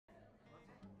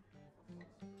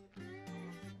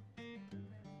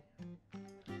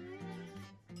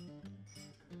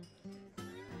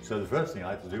So the first thing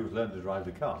I had to do was learn to drive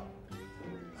the car.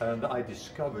 And I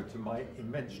discovered to my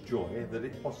immense joy that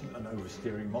it wasn't an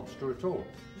oversteering monster at all.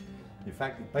 In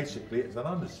fact, basically it's an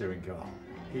understeering car.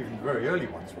 Even the very early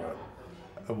ones were.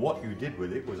 And what you did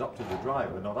with it was up to the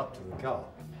driver, not up to the car.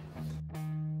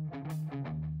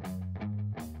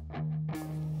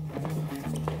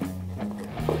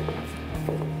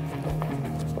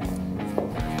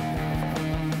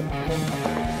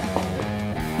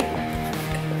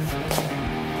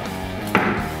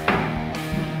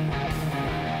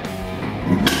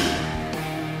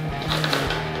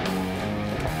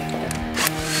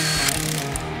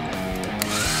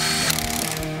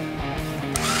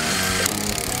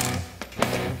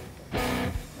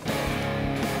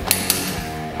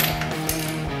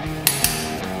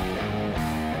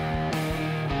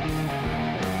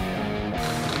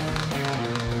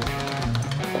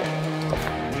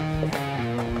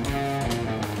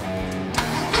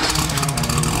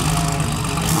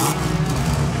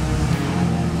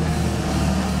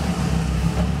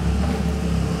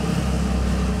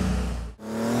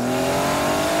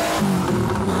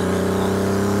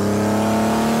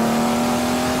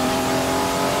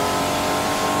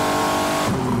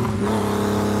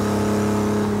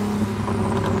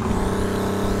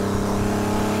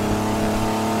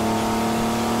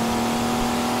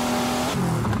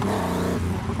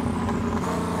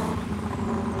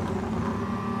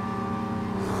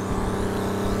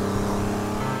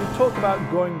 Talk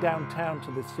about going downtown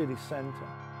to the city centre.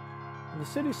 And the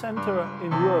city centre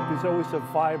in Europe is always a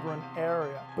vibrant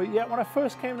area. But yet when I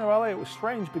first came to LA, it was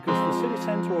strange because the city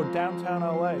centre or downtown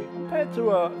LA, compared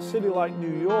to a city like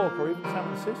New York or even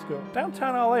San Francisco,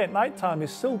 downtown LA at nighttime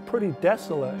is still pretty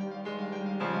desolate.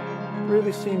 It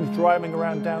really seems driving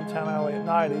around downtown LA at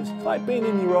night is like being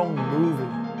in your own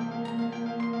movie.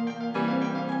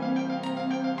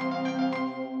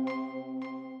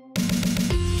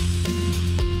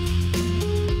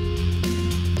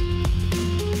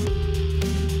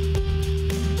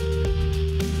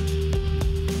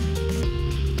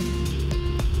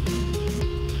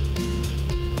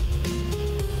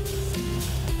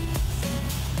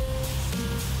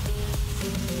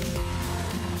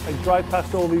 I drive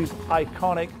past all these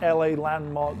iconic LA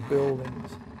landmark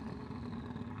buildings.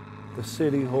 The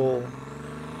City Hall,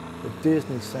 the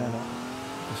Disney Center,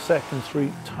 the 2nd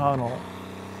Street Tunnel,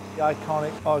 the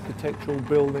iconic architectural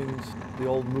buildings, the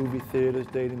old movie theaters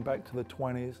dating back to the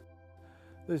 20s.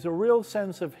 There's a real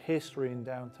sense of history in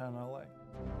downtown LA.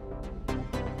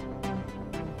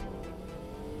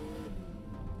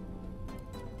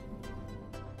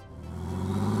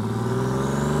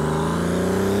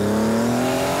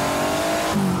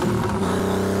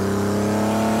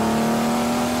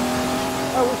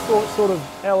 I always thought sort of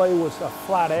LA was a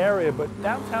flat area, but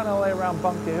downtown LA around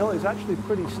Bunker Hill is actually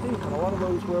pretty steep, and a lot of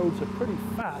those roads are pretty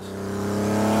fast.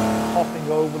 Hopping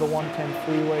over the 110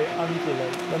 freeway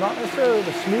undulate. They're not necessarily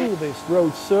the smoothest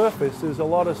road surface. There's a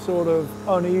lot of sort of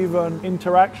uneven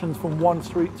interactions from one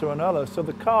street to another, so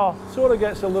the car sort of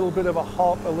gets a little bit of a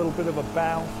hop, a little bit of a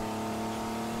bounce.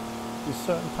 There's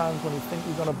certain times when you think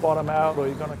you're going to bottom out or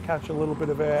you're going to catch a little bit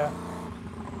of air.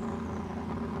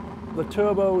 The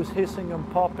turbo is hissing and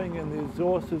popping, and the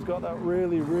exhaust has got that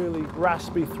really, really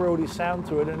raspy, throaty sound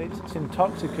to it, and it's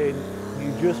intoxicating.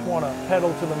 You just want to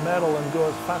pedal to the metal and go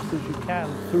as fast as you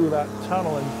can through that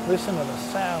tunnel and listen to the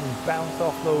sound bounce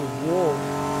off those walls.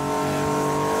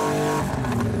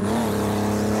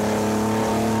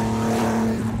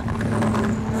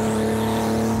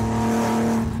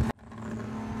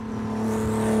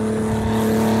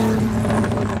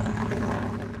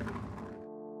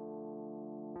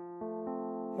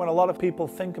 When a lot of people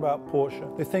think about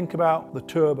Porsche, they think about the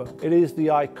turbo. It is the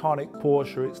iconic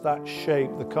Porsche. It's that shape.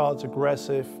 The car's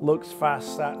aggressive, looks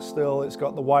fast, sat still. It's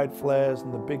got the wide flares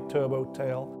and the big turbo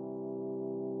tail.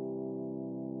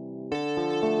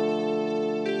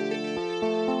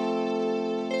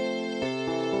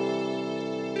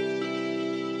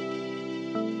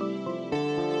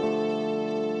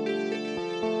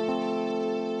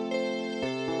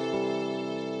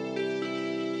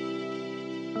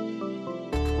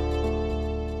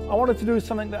 I wanted to do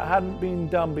something that hadn't been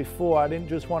done before. I didn't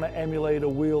just want to emulate a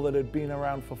wheel that had been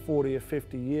around for 40 or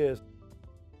 50 years.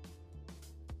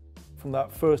 From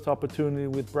that first opportunity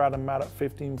with Brad and Matt at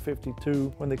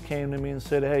 1552, when they came to me and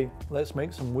said, hey, let's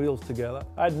make some wheels together.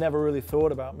 I'd never really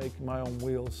thought about making my own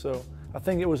wheels, so I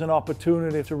think it was an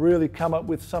opportunity to really come up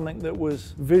with something that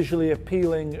was visually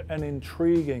appealing and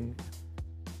intriguing.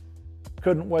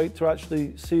 Couldn't wait to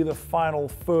actually see the final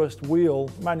first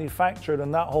wheel manufactured,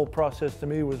 and that whole process to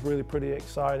me was really pretty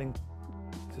exciting.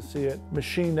 To see it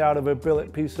machined out of a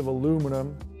billet piece of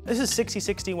aluminum, This is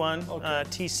 6061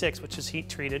 T6, which is heat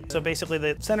treated. So basically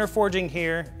the center forging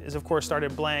here is of course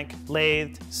started blank,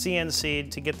 lathed,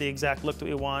 CNC'd to get the exact look that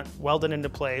we want, welded into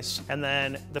place, and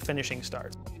then the finishing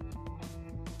starts.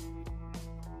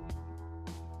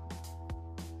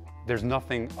 There's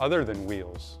nothing other than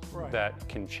wheels that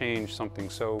can change something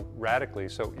so radically,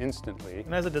 so instantly.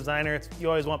 And as a designer, you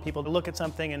always want people to look at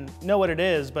something and know what it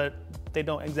is, but they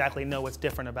don't exactly know what's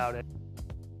different about it.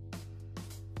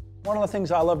 One of the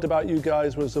things I loved about you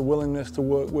guys was the willingness to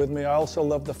work with me. I also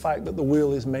love the fact that the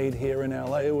wheel is made here in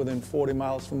LA within 40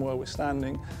 miles from where we're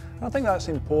standing. And I think that's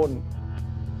important.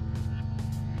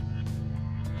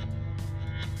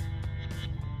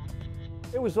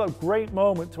 It was a great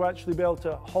moment to actually be able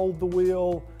to hold the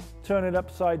wheel, turn it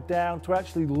upside down, to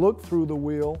actually look through the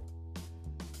wheel.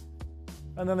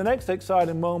 And then the next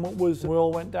exciting moment was we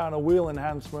all went down a wheel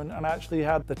enhancement and actually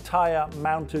had the tire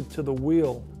mounted to the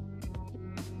wheel.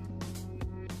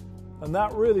 And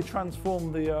that really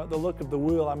transformed the look of the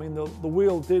wheel. I mean, the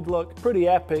wheel did look pretty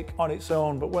epic on its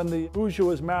own, but when the Hoosier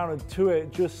was mounted to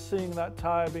it, just seeing that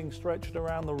tire being stretched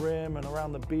around the rim and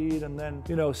around the bead, and then,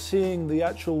 you know, seeing the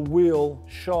actual wheel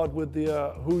shod with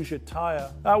the Hoosier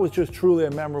tire, that was just truly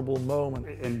a memorable moment.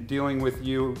 And dealing with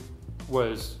you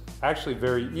was actually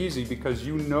very easy because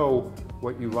you know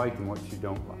what you like and what you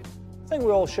don't like. I think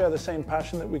we all share the same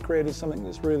passion that we created something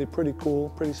that's really pretty cool,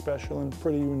 pretty special, and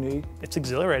pretty unique. It's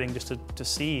exhilarating just to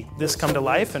see this come to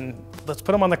life, and let's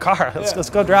put them on the car. Let's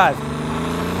go drive.